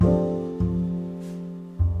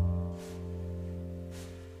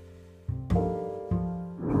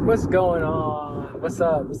What's going on? What's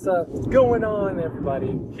up? What's going on,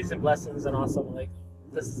 everybody? Peace and blessings and awesome. Like,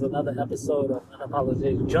 this is another episode of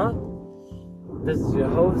Unapologetic Junk. This is your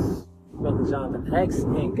host, Brother Jonathan X,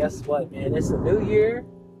 and guess what, man? It's a new year.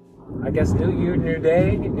 I guess new year, new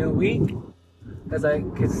day, new week, as I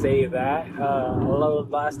could say that.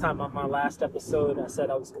 Last time on my last episode, I said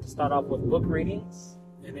I was going to start off with book readings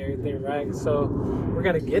and everything, right? So we're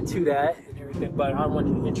going to get to that and everything, but I want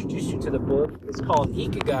to introduce you to the book. It's called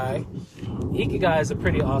IKIGAI. IKIGAI is a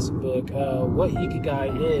pretty awesome book. What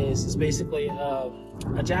IKIGAI is basically a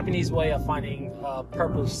Japanese way of finding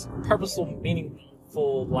purposeful,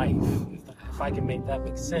 meaningful life, if I can make that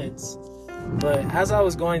make sense. But as I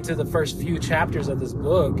was going through the first few chapters of this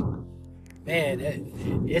book, man,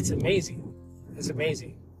 it's amazing. It's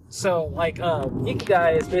amazing. So, like,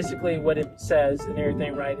 Ikigai is basically what it says and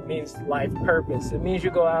everything, right? It means life purpose. It means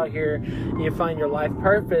you go out here and you find your life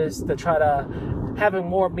purpose to try to have a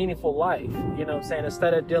more meaningful life. You know what I'm saying?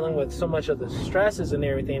 Instead of dealing with so much of the stresses and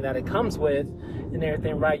everything that it comes with and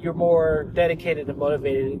everything, right? You're more dedicated and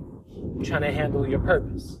motivated trying to handle your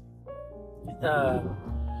purpose.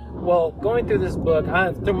 Well, going through this book,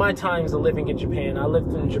 through my times of living in Japan, I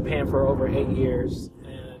lived in Japan for over 8 years.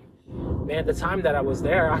 Man, the time that I was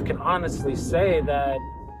there, I can honestly say that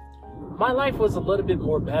my life was a little bit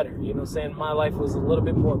more better. You know what I'm saying? My life was a little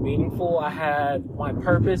bit more meaningful. I had my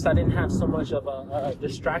purpose. I didn't have so much of a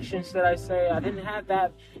distraction, should I say. I didn't have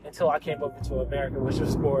that until I came over to America, which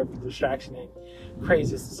was more of a distraction and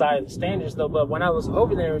crazy societal standards, though. But when I was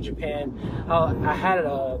over there in Japan, I had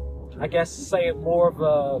I guess say more of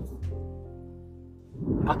a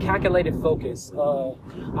calculated focus.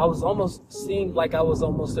 I was almost seemed like I was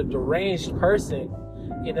almost a deranged person,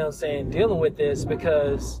 you know what I'm saying, dealing with this,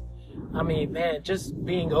 because I mean, man, just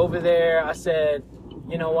being over there, I said,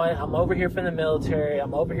 you know what, I'm over here from the military,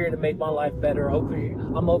 I'm over here to make my life better,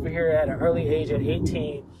 I'm over here at an early age at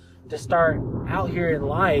 18 to start out here in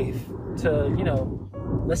life to, you know,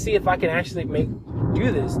 let's see if I can actually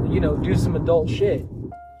do this, you know, do some adult shit.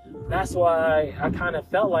 That's why I kind of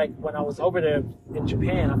felt like when I was over there in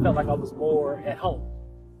Japan, I felt like I was more at home,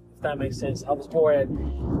 if that makes sense. I was more at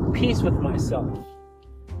peace with myself.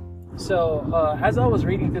 So as I was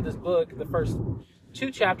reading through this book, the first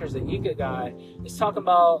 2 chapters of Ikigai is talking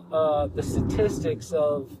about the statistics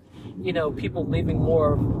of, you know, people living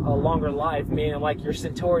more a longer life, meaning like your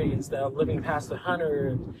centurions that are living past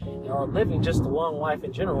 100 or living just a long life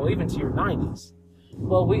in general, even to your 90s.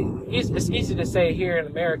 Well, it's easy to say here in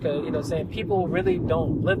America, you know, saying people really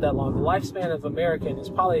don't live that long. The lifespan of American is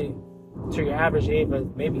probably to your average age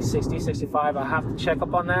of maybe 60, 65. I have to check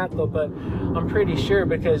up on that, though, but I'm pretty sure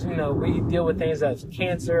because, you know, we deal with things as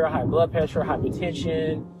cancer, high blood pressure,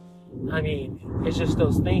 hypertension. I mean, it's just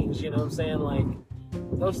those things, you know what I'm saying? Like,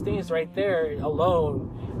 those things right there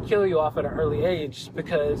alone kill you off at an early age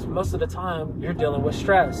because most of the time you're dealing with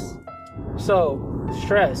stress. So,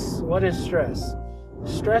 stress. What is stress?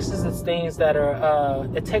 Stress is the things that are,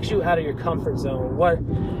 it takes you out of your comfort zone.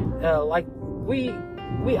 Like we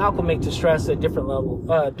acclimate to stress at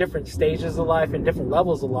different stages of life and different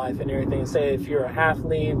levels of life and everything. Say if you're an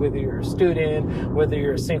athlete, whether you're a student, whether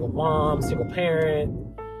you're a single mom, single parent,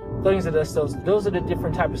 things of this, those are the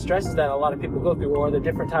different type of stresses that a lot of people go through, or the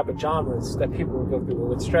different type of genres that people will go through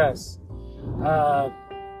with stress.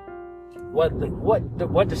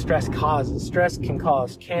 What does stress causes? Stress can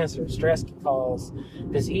cause cancer. Stress can cause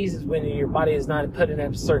diseases when your body is not put in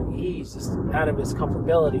a certain ease, it's out of its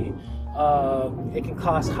comfortability. It can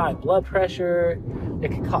cause high blood pressure.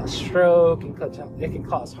 It can cause stroke. It can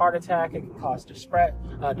cause heart attack. It can cause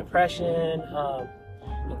depression,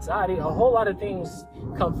 anxiety. A whole lot of things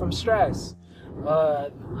come from stress.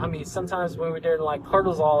 I mean, sometimes when we're doing like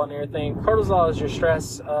cortisol and everything, cortisol is your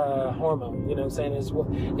stress hormone, you know what I'm saying? It's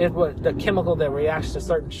what the chemical that reacts to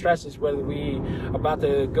certain stresses, whether we are about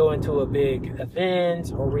to go into a big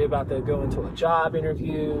event, or we're about to go into a job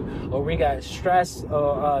interview, or we got stress,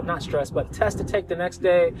 or not stress, but test to take the next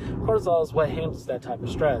day. Cortisol is what handles that type of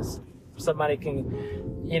stress. Somebody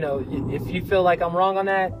can, you know, if you feel like I'm wrong on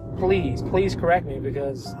that, please correct me,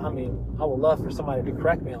 because I mean, I would love for somebody to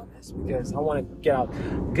correct me on this, because I want to get out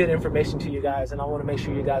good information to you guys, and I want to make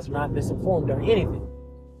sure you guys are not misinformed on anything.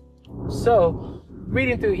 So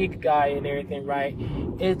reading through Ikigai and everything, right,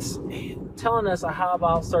 it's telling us how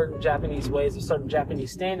about certain Japanese ways, or certain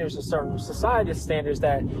Japanese standards, or certain society standards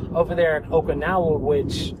that over there in Okinawa,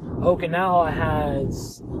 which Okinawa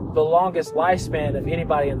has the longest lifespan of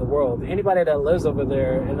anybody in the world. Anybody that lives over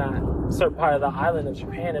there in a certain part of the island of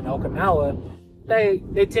Japan, in Okinawa,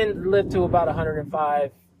 they tend to live to about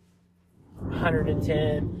 105,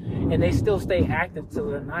 110, and they still stay active till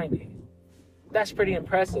they're 90. that's pretty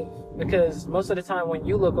impressive, because most of the time when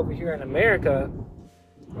you look over here in America,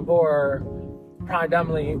 or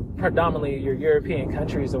predominantly your European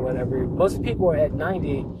countries or whatever, most people at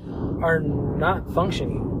 90 are not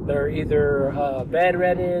functioning. They're either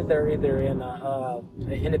bedridden, they're either in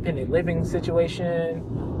an independent living situation,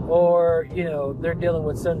 or they're dealing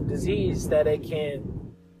with some disease that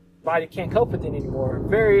body can't cope with it anymore.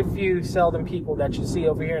 Very few, seldom people that you see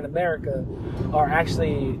over here in America are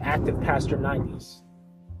actually active past their 90s.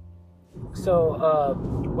 So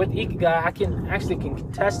with Ikigai, I can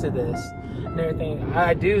contest to this and everything.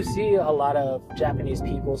 I do see a lot of Japanese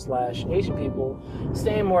people / Asian people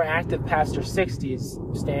staying more active past their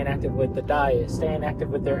 60s, staying active with the diet, staying active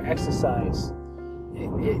with their exercise.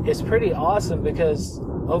 It's pretty awesome, because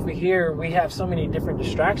over here we have so many different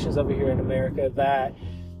distractions over here in America that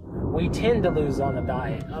we tend to lose on the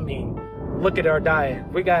diet. I mean, look at our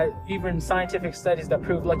diet. We got even scientific studies that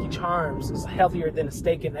prove Lucky Charms is healthier than a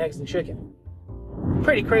steak and eggs and chicken.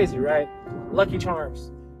 Pretty crazy, right? Lucky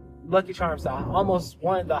Charms, almost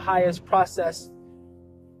one of the highest processed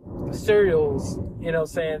cereals,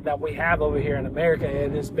 that we have over here in America,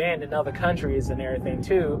 and it's banned in other countries and everything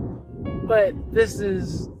too. But this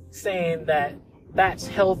is saying that that's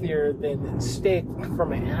healthier than steak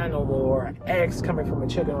from an animal, or eggs coming from a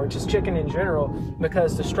chicken, or just chicken in general,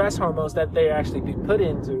 because the stress hormones that they actually be put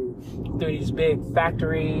into through these big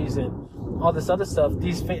factories and all this other stuff,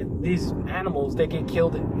 these animals, they get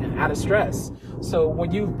killed out of stress. So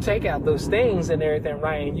when you take out those things and everything,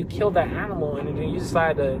 right, and you kill that animal, and then you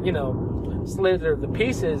decide to, slither the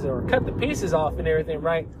pieces or cut the pieces off and everything,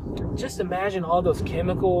 right, just imagine all those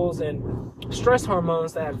chemicals and stress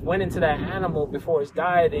hormones that went into that animal before it's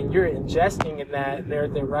died, and you're ingesting in that and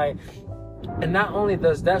everything, right? And not only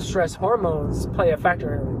does that stress hormones play a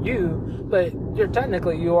factor in you, but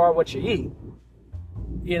you are what you eat.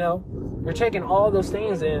 You're taking all those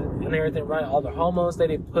things in and everything, right? All the hormones that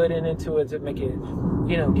they put into it to make it,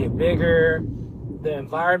 get bigger. The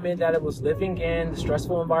environment that it was living in, the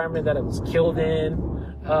stressful environment that it was killed in.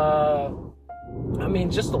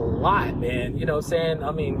 Just a lot, man.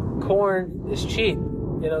 Corn is cheap.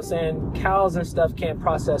 Cows and stuff can't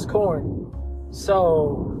process corn.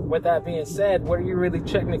 So, with that being said, what are you really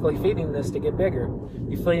technically feeding this to get bigger?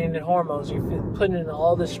 You're feeding it hormones. You're putting in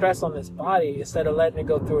all this stress on this body instead of letting it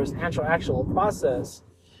go through its actual process.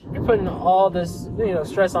 You're putting all this,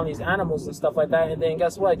 stress on these animals and stuff like that, and then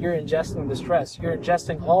guess what? You're ingesting the stress. You're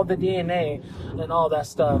ingesting all the DNA and all that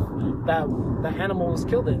stuff that the animal was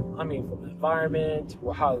killed in. From the environment,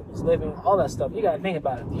 or how it was living, all that stuff. You got to think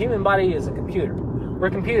about it. The human body is a computer. We're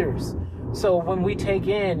computers. So when we take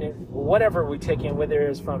in whatever we take in, whether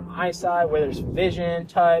it's from eyesight, whether it's vision,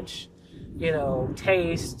 touch,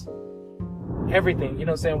 taste, everything,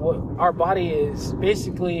 what our body is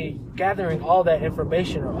basically gathering all that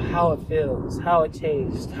information of how it feels, how it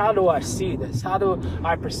tastes, how do I see this, how do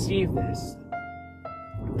I perceive this.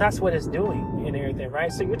 That's what it's doing and everything, right?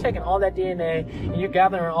 So you're taking all that DNA and you're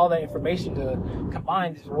gathering all that information to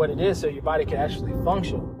combine to what it is so your body can actually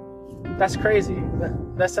function. That's crazy.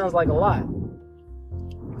 That sounds like a lot.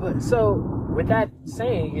 But so with that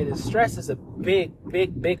saying, stress is a big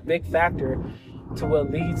factor to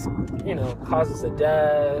what leads, causes of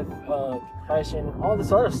death, depression, all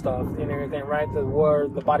this other stuff and everything, right? Where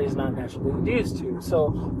the body is not naturally used to. So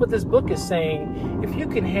what this book is saying, if you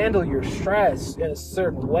can handle your stress in a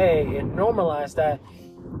certain way and normalize that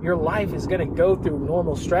your life is going to go through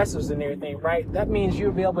normal stresses and everything, right? That means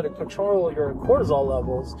you'll be able to control your cortisol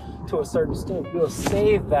levels to a certain extent. You'll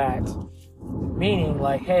save that, meaning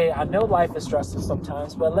like, hey, I know life is stressful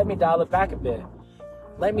sometimes, but let me dial it back a bit.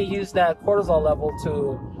 Let me use that cortisol level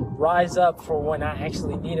to rise up for when I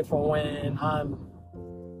actually need it, for when I'm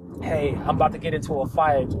about to get into a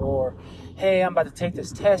fight, or hey, I'm about to take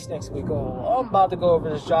this test next week, or I'm about to go over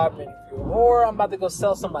this job interview, or I'm about to go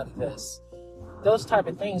sell somebody this. Those type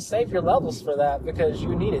of things, save your levels for that because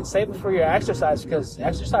you need it. Save it for your exercise, because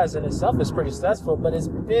exercise in itself is pretty stressful, but it's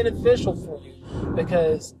beneficial for you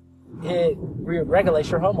because it regulates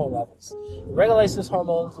your hormone levels. It regulates those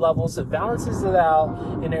hormone levels, it balances it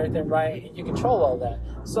out and everything, right? And you control all that.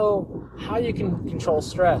 So how you can control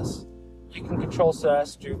stress? You can control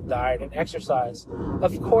stress through diet and exercise.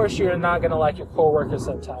 Of course, you're not going to like your coworkers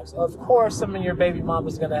sometimes. Of course, some of your baby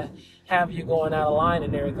mama's going to have you going out of line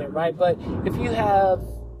and everything, right? But if you have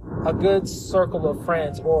a good circle of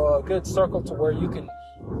friends, or a good circle to where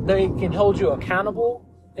they can hold you accountable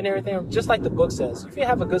and everything, just like the book says, if you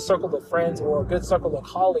have a good circle of friends or a good circle of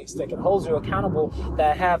colleagues that can hold you accountable,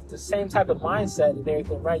 that have the same type of mindset and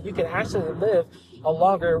everything, right, you can actually live a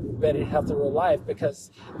longer, better, healthier life,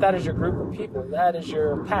 because that is your group of people. That is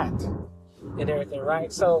your pact. and everything,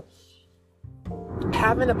 right? So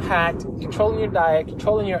having a pact, controlling your diet,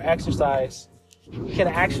 controlling your exercise can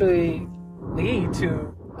actually lead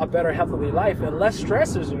to a better, healthy life and less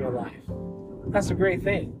stressors in your life. That's a great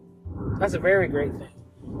thing. That's a very great thing.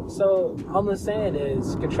 So all I'm saying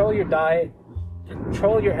is control your diet,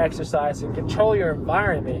 control your exercise, and control your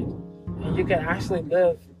environment, and you can actually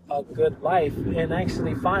live a good life and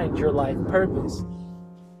actually find your life purpose.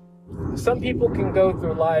 Some people can go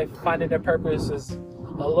through life finding their purpose as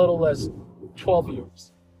a little as 12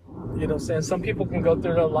 years. You know what I'm saying? Some people can go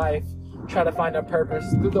through their life, try to find their purpose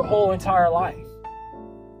through the whole entire life.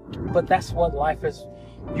 But that's what life is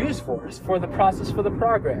used for. It's for the process, for the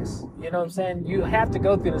progress. You know what I'm saying? You have to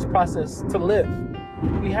go through this process to live.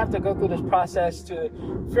 You have to go through this process to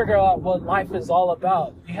figure out what life is all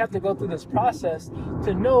about. You have to go through this process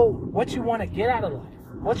to know what you want to get out of life.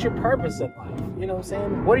 What's your purpose in life? You know what I'm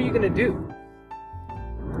saying? What are you going to do?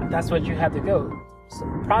 That's what you have to go. So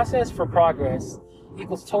process for progress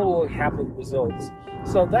equals total happy results.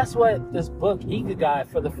 So that's what this book, IKIGAI,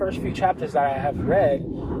 for the first few chapters that I have read,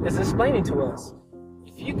 is explaining to us.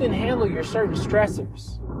 If you can handle your certain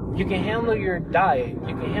stressors, you can handle your diet,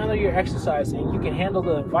 you can handle your exercise, and you can handle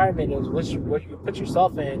the environment in which you put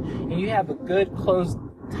yourself in, and you have a good, close,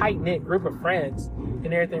 tight-knit group of friends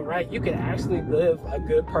and everything, right? You can actually live a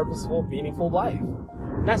good, purposeful, meaningful life.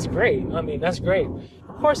 That's great. I mean, that's great.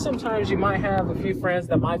 Of course, sometimes you might have a few friends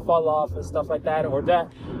that might fall off and stuff like that, or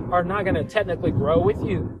that are not going to technically grow with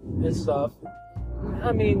you and stuff.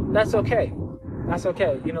 I mean, that's okay. That's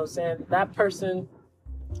okay. You know what I'm saying? That person,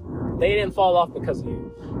 they didn't fall off because of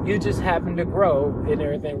you. You just happened to grow and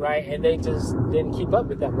everything, right? And they just didn't keep up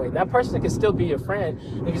with that way. That person can still be your friend.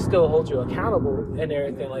 They can still hold you accountable and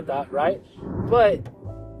everything like that, right? But,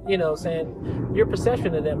 you know what I'm saying, your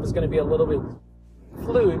perception of them is going to be a little bit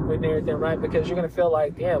fluid with everything, right? Because you're going to feel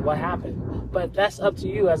like, yeah, what happened? But that's up to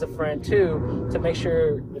you as a friend, too, to make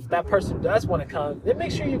sure if that person does want to come, then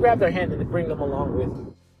make sure you grab their hand and bring them along with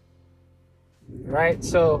you. Right?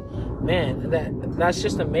 So, man, that's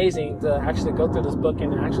just amazing to actually go through this book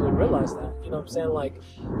and actually realize that. You know what I'm saying? Like,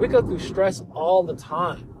 we go through stress all the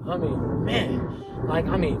time. I mean,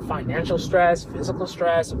 man, financial stress, physical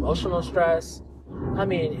stress, emotional stress. I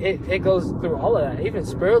mean, it goes through all of that, even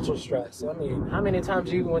spiritual stress. I mean, how many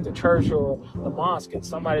times you went to church or the mosque and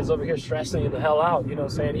somebody's over here stressing you the hell out, you know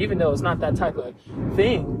what I'm saying? Even though it's not that type of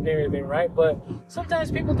thing and everything, right? But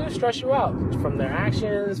sometimes people do stress you out from their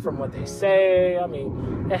actions, from what they say. I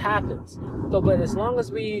mean, it happens. But as long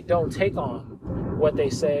as we don't take on what they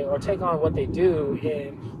say or take on what they do,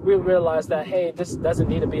 and we realize that, hey, this doesn't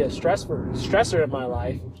need to be a stressor in my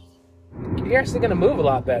life, you're actually going to move a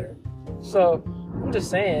lot better. So I'm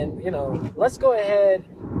just saying, you know, let's go ahead,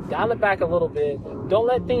 dial it back a little bit. Don't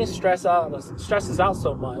let things stress us out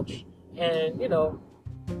so much. And, you know,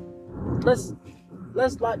 let's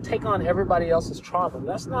not take on everybody else's trauma.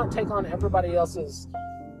 Let's not take on everybody else's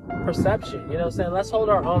perception. You know what I'm saying? Let's hold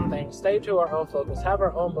our own thing, stay to our own focus, have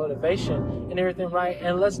our own motivation and everything, right?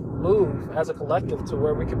 And let's move as a collective to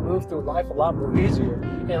where we can move through life a lot more easier.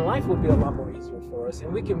 And life will be a lot more easier for us.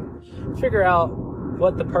 And we can figure out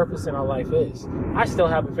what the purpose in our life is. I still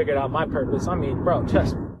haven't figured out my purpose. I mean, bro,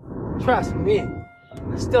 trust me.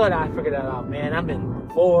 I still haven't figured that out, man. I've been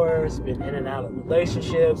divorced, been in and out of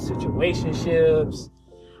relationships, situationships.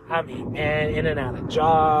 I mean, man, in and out of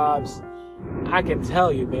jobs. I can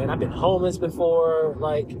tell you, man, I've been homeless before,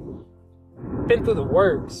 like, been through the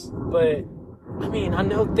works. But, I mean, I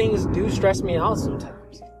know things do stress me out sometimes.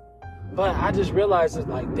 But I just realized it's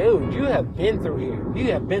like, dude, you have been through here.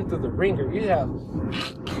 You have been through the ringer.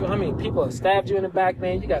 People have stabbed you in the back,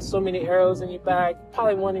 man. You got so many arrows in your back,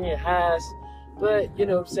 probably one in your ass. But, you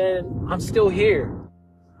know what I'm saying? I'm still here.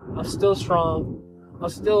 I'm still strong. I'm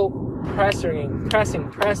still pressing,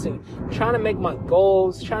 trying to make my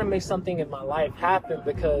goals, trying to make something in my life happen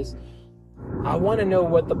because I want to know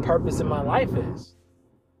what the purpose in my life is.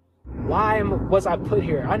 Why was I put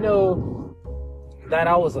here? I know that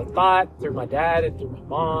I was a thought through my dad and through my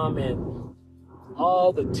mom and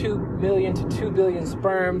all the 2 million to 2 billion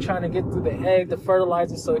sperm trying to get through the egg to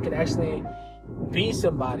fertilize it so it can actually be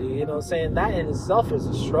somebody. You know what I'm saying? That in itself is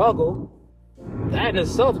a struggle. That in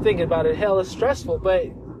itself, thinking about it, hell, is stressful.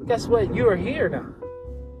 But guess what? You are here now.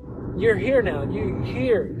 You're here now.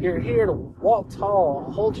 You're here to walk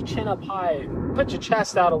tall, hold your chin up high, put your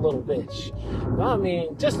chest out a little bit. I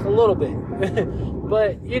mean, just a little bit.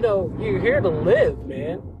 But, you know, you're here to live,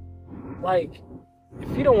 man. Like,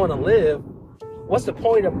 if you don't want to live, what's the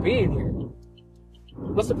point of being here?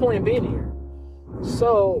 What's the point of being here?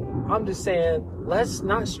 So, I'm just saying, let's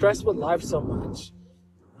not stress with life so much.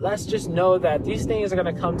 let's just know that these things are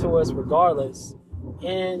going to come to us regardless.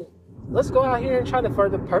 And let's go out here and try to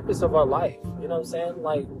further the purpose of our life. You know what I'm saying?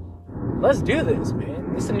 Like, let's do this,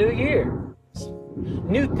 man. It's a new year. It's a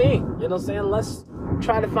new thing. You know what I'm saying? Let's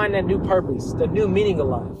try to find that new purpose, the new meaning of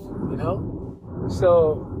life, you know?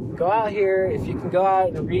 So go out here. If you can go out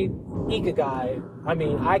and read IKIGAI. I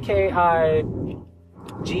mean, IKIGAI.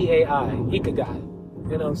 IKIGAI.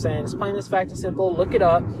 You know what I'm saying? It's plain as fact and simple. Look it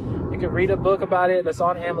up. You can read a book about it that's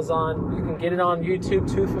on Amazon. You can get it on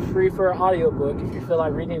YouTube too for free for an audiobook if you feel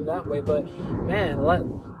like reading it that way. But man,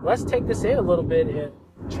 let's take this in a little bit and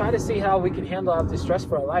try to see how we can handle out the stress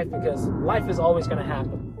for our life, because life is always going to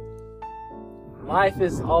happen. Life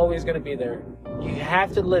is always going to be there. You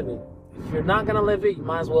have to live it. If you're not going to live it, you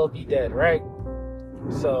might as well be dead, right?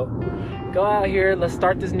 So go out here. Let's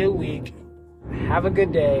start this new week. Have a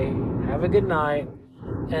good day. Have a good night.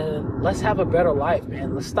 And let's have a better life,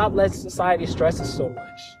 man. Let's stop letting society stress us so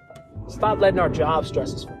much. Stop letting our job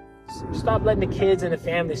stress us. Stop letting the kids and the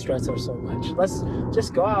family stress us so much. Let's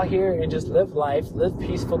just go out here and just live life, live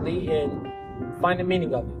peacefully, and find the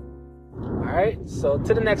meaning of it. All right? So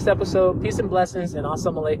to the next episode, peace and blessings, and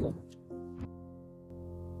assalamu alaikum.